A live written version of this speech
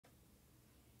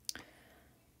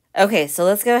Okay, so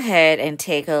let's go ahead and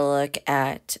take a look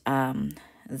at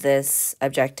this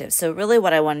objective. So really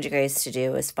what I wanted you guys to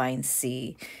do is find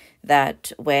C,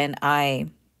 that when I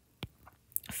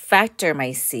factor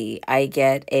my C, I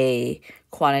get a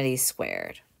quantity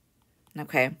squared.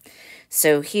 Okay,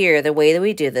 so here the way that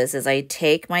we do this is I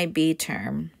take my B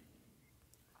term,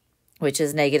 which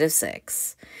is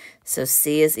 -6. So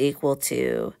C is equal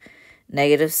to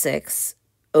 -6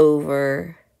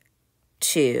 over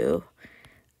 2,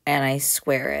 and I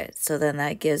square it. So then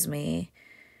that gives me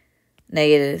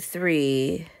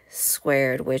 -3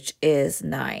 squared, which is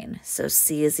 9. So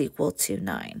C is equal to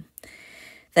 9.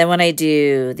 Then when I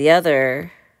do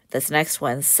this next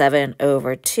one, 7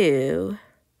 over 2,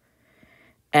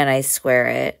 and I square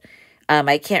it,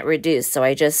 I can't reduce, so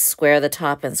I just square the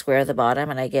top and square the bottom,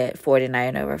 and I get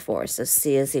 49 over 4. So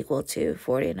C is equal to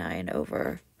 49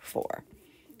 over 4.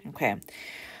 Okay,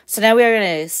 so now we are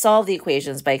going to solve the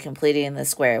equations by completing the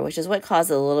square, which is what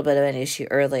caused a little bit of an issue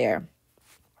earlier.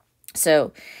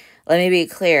 So let me be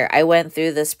clear. I went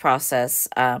through this process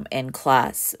in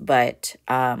class, but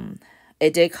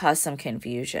it did cause some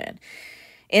confusion.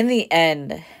 In the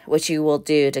end, what you will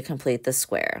do to complete the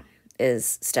square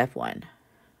is step 1.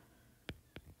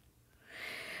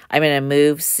 I'm going to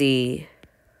move C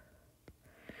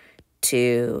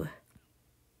to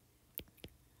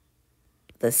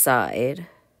the side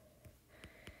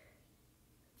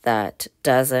that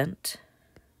doesn't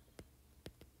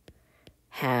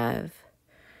have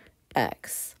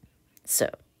X. So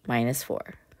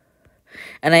 -4.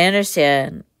 And I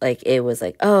understand, like, it was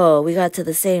like, oh, we got to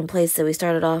the same place that we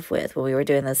started off with when we were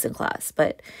doing this in class.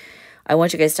 But I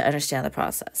want you guys to understand the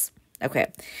process.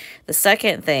 Okay. The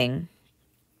second thing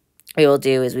we will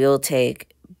do is we will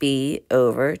take B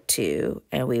over 2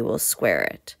 and we will square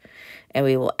it. And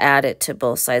we will add it to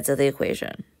both sides of the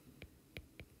equation.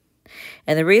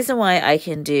 And the reason why I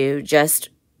can do just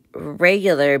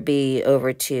regular B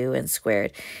over 2 and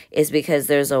squared is because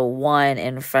there's a 1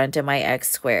 in front of my X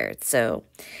squared. So,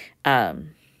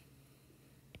 when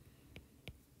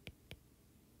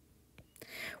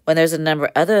there's a number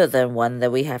other than 1,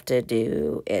 then we have to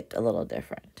do it a little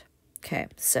different. Okay,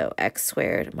 so X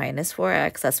squared minus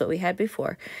 4X, that's what we had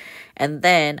before. And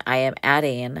then I am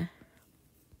adding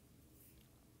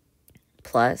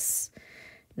plus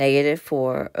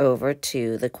 -4 over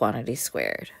 2, the quantity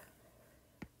squared.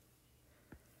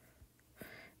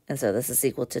 And so this is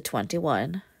equal to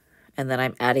 21. And then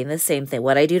I'm adding the same thing.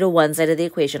 What I do to one side of the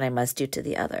equation, I must do to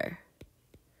the other.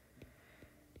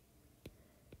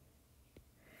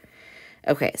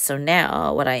 Okay, so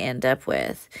now what I end up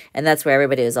with, and that's where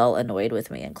everybody was all annoyed with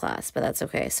me in class, but that's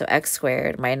okay. So X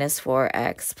squared minus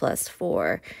 4X plus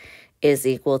 4 is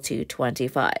equal to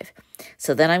 25.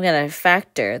 So then I'm going to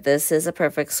factor. This is a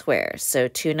perfect square. So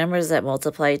two numbers that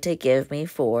multiply to give me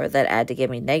 4, that add to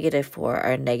give me -4,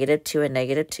 are -2 and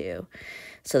 -2.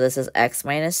 So this is X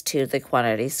minus 2, the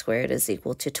quantity squared, is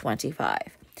equal to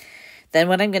 25. Then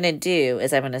what I'm going to do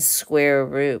is I'm going to square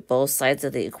root both sides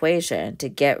of the equation to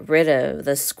get rid of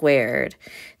the squared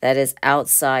that is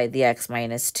outside the X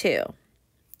minus 2.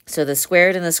 So the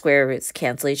squared and the square roots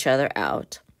cancel each other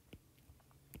out.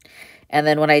 And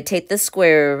then when I take the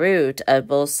square root of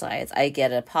both sides, I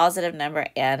get a positive number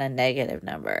and a negative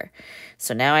number.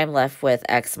 So now I'm left with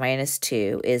X minus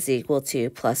 2 is equal to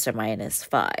plus or minus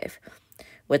 5.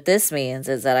 What this means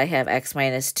is that I have X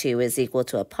minus 2 is equal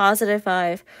to a positive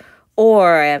 5,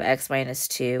 or I have X minus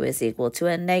 2 is equal to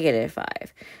a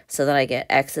 -5. So then I get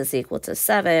X is equal to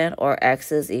 7, or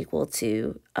X is equal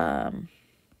to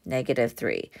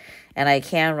 -3. And I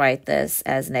can write this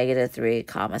as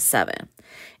 -3, 7.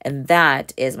 And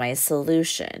that is my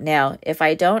solution. Now, if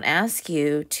I don't ask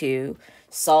you to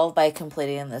solve by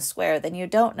completing the square, then you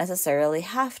don't necessarily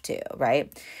have to,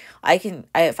 right?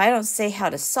 If I don't say how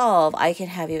to solve, I can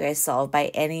have you guys solve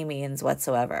by any means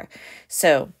whatsoever.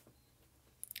 So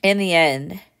in the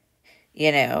end,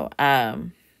 you know,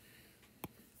 I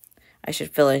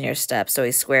should fill in your steps. So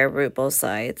we square root both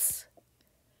sides.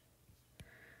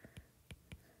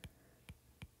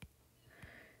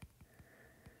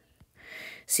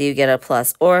 So you get a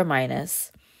plus or a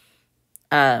minus.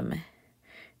 And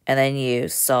then you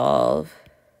solve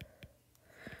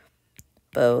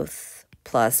both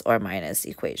plus or minus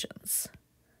equations.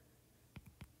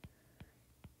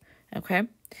 Okay?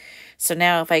 So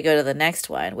now if I go to the next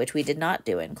one, which we did not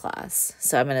do in class,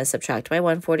 so I'm going to subtract my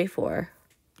 144.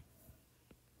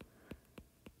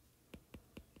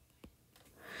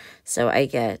 So I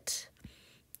get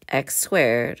X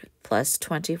squared plus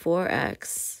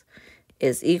 24X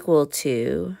is equal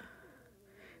to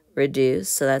reduce,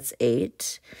 so that's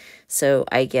 8. So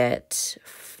I get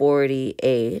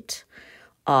 48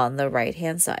 on the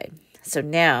right-hand side. So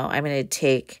now I'm going to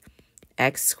take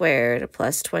x squared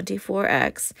plus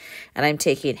 24x, and I'm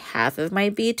taking half of my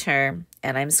b term,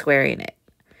 and I'm squaring it,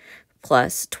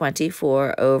 plus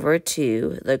 24 over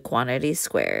 2, the quantity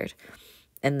squared.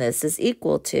 And this is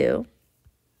equal to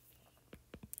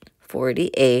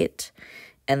 48,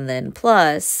 and then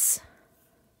plus,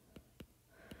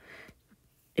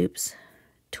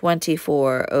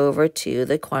 24 over 2,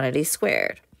 the quantity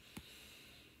squared.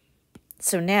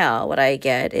 So now what I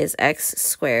get is x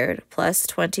squared plus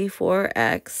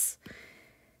 24x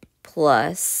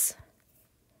plus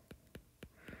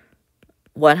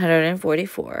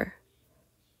 144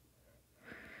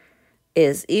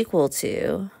 is equal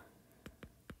to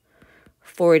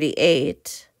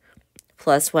 48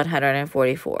 plus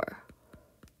 144.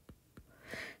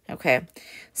 Okay,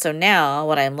 so now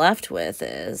what I'm left with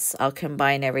is I'll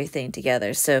combine everything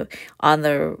together. So on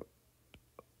the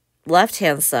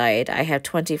left-hand side, I have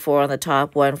 24 on the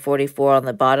top, 144 on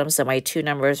the bottom, so my two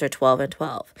numbers are 12 and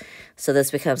 12. So this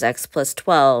becomes x plus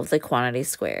 12, the quantity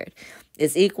squared,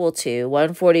 is equal to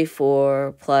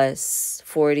 144 plus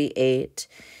 48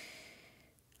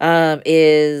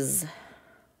 is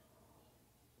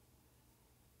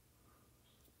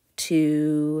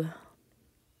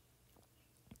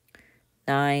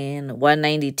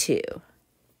 192.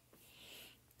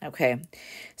 Okay,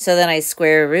 so then I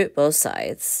square root both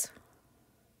sides.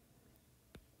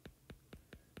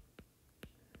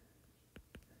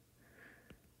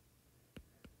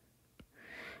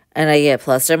 And I get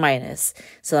plus or minus.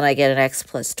 So then I get an x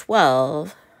plus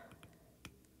 12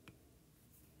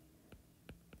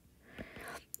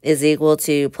 is equal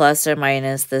to plus or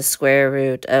minus the square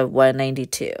root of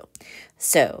 192.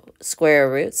 So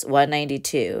square roots,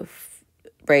 192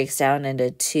 breaks down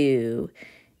into 2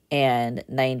 and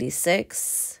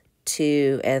 96,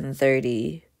 2 and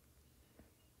 30,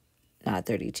 not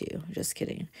 32, just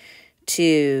kidding,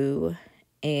 2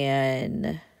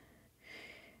 and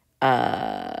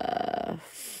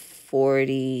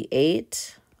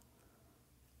 48,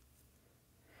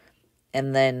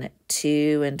 and then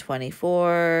 2 and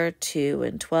 24, 2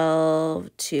 and 12,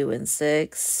 2 and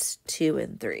 6, 2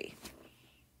 and 3.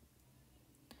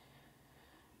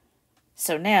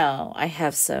 So now I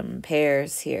have some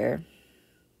pairs here.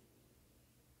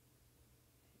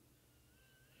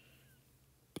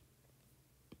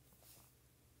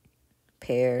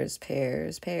 Pairs,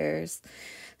 pairs, pairs.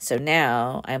 So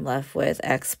now I'm left with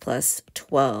x plus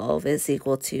 12 is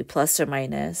equal to plus or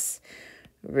minus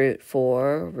root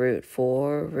 4, root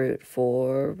 4, root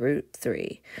 4, root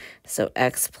 3. So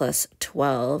x plus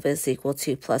 12 is equal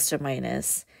to plus or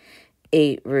minus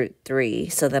 8 root 3.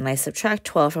 So then I subtract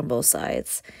 12 from both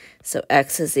sides. So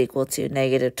x is equal to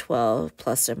negative 12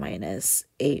 plus or minus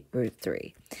 8 root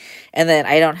 3. And then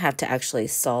I don't have to actually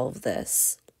solve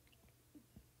this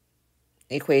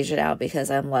equation out because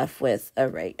I'm left with a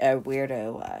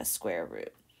weirdo square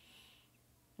root.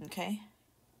 Okay.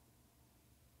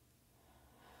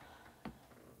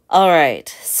 All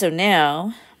right. So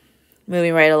now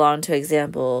moving right along to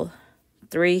example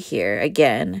 3 here.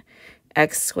 Again,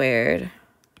 x squared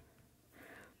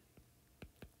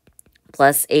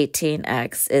plus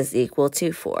 18x is equal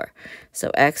to 4.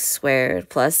 So x squared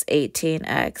plus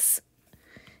 18x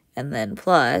and then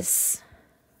plus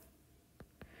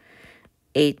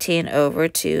 18 over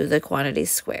 2, the quantity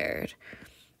squared,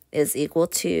 is equal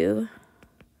to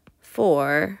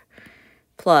 4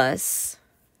 plus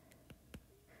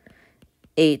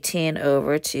 18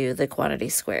 over 2, the quantity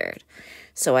squared.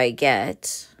 So I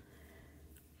get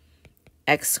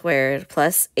x squared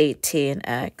plus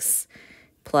 18x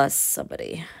plus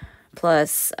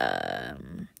plus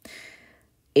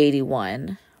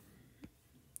 81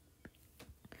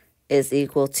 is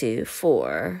equal to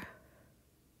 4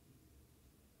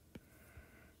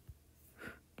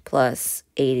 plus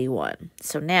 81.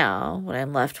 So now what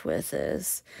I'm left with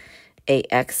is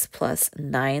ax plus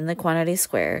 9, the quantity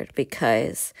squared,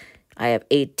 because I have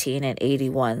 18 and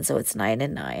 81, so it's 9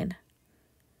 and 9,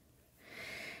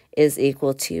 is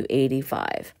equal to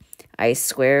 85. I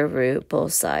square root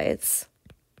both sides.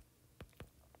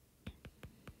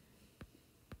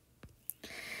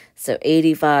 So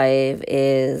 85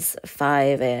 is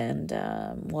 5 and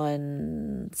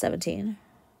 117.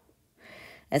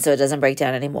 And so it doesn't break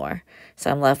down anymore. So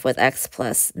I'm left with x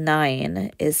plus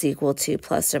 9 is equal to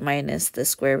plus or minus the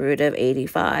square root of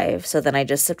 85. So then I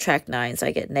just subtract 9. So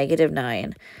I get negative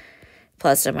 9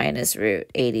 plus or minus root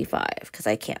 85 because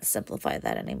I can't simplify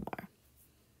that anymore.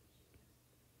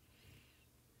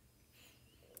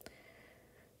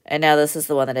 And now this is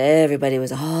the one that everybody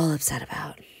was all upset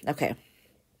about. Okay.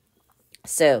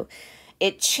 So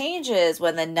it changes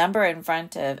when the number in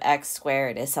front of x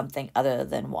squared is something other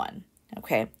than 1,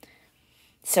 okay?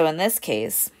 So in this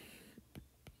case,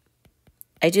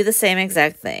 I do the same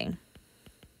exact thing.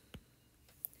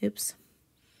 Oops.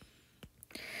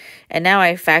 And now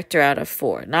I factor out a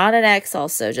 4. Not an x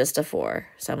also, just a 4.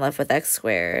 So I'm left with x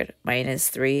squared minus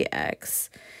 3x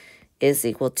is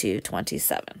equal to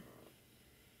 27.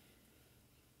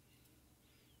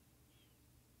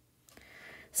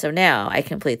 So now I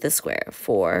complete the square.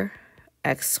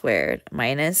 4x squared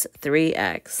minus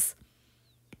 3x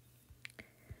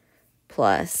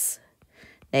plus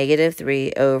negative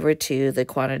 3 over 2 the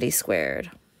quantity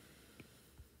squared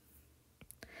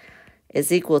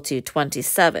is equal to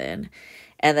 27.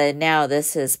 And then now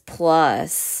this is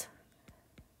plus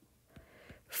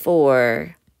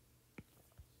 4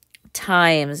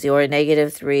 times your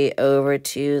negative 3 over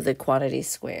 2 the quantity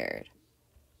squared.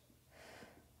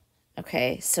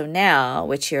 Okay, so now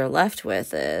what you're left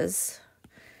with is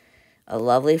a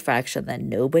lovely fraction that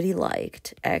nobody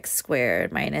liked, x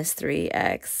squared minus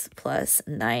 3x plus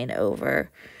 9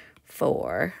 over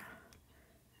 4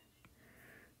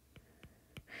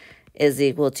 is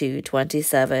equal to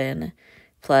 27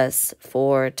 plus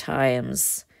 4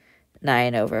 times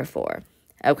 9 over 4.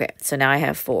 Okay, so now I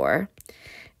have 4.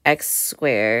 X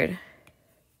squared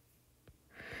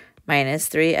minus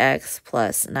 3x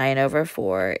plus 9 over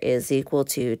 4 is equal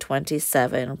to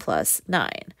 27 plus 9.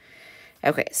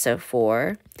 Okay, so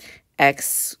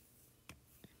 4x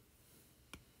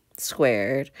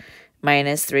squared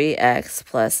minus 3x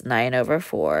plus 9 over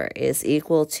 4 is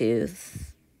equal to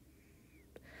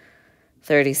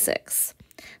 36.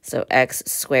 So x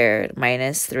squared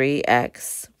minus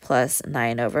 3x plus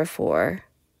 9 over 4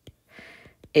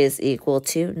 is equal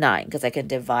to 9, because I can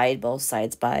divide both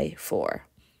sides by 4.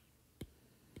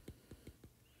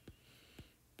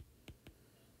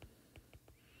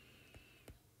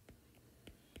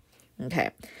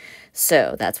 Okay,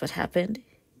 so that's what happened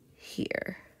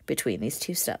here between these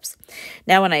two steps.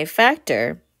 Now when I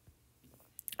factor,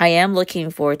 I am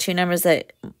looking for two numbers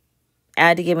that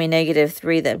add to give me negative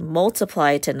 3 that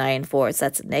multiply to 9/4.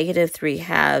 That's negative 3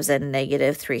 halves and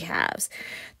negative 3 halves.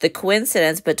 The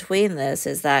coincidence between this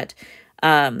is that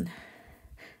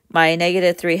my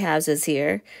negative 3 halves is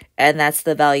here, and that's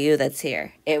the value that's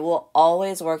here. It will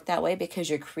always work that way because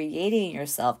you're creating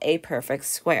yourself a perfect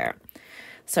square.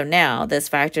 So now this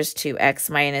factors to x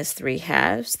minus 3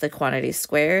 halves. The quantity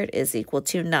squared is equal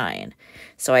to 9.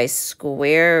 So I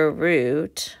square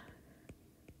root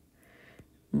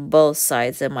both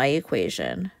sides of my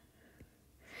equation.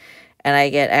 And I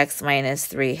get x minus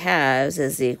 3 halves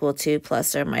is equal to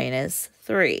plus or minus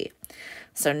 3.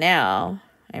 So now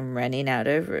I'm running out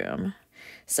of room.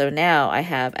 So now I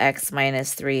have x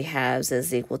minus 3 halves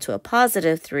is equal to a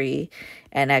positive 3,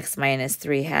 and x minus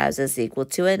 3 halves is equal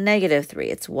to a negative 3.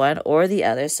 It's one or the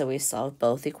other, so we solve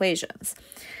both equations.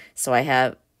 So I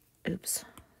have, oops,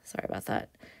 sorry about that.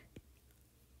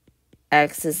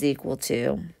 X is equal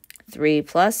to 3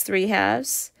 plus 3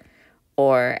 halves,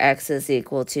 or x is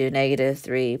equal to negative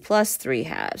 3 plus 3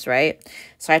 halves, right?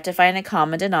 So I have to find a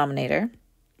common denominator,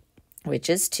 which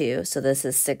is 2. So this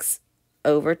is 6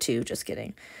 over 2, just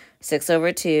kidding. 6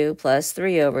 over 2 plus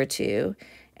 3 over 2.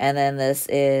 And then this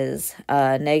is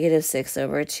negative 6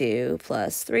 over 2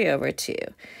 plus 3 over 2.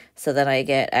 So then I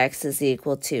get x is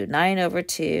equal to 9 over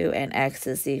 2 and x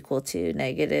is equal to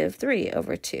negative 3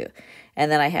 over 2.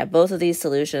 And then I have both of these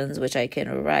solutions, which I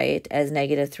can write as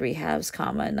negative 3 halves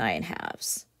comma 9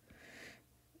 halves.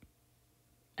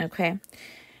 Okay.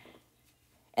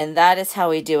 And that is how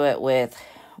we do it with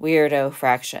weirdo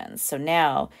fractions. So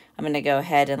now I'm going to go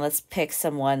ahead and let's pick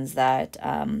some ones that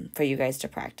for you guys to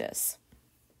practice.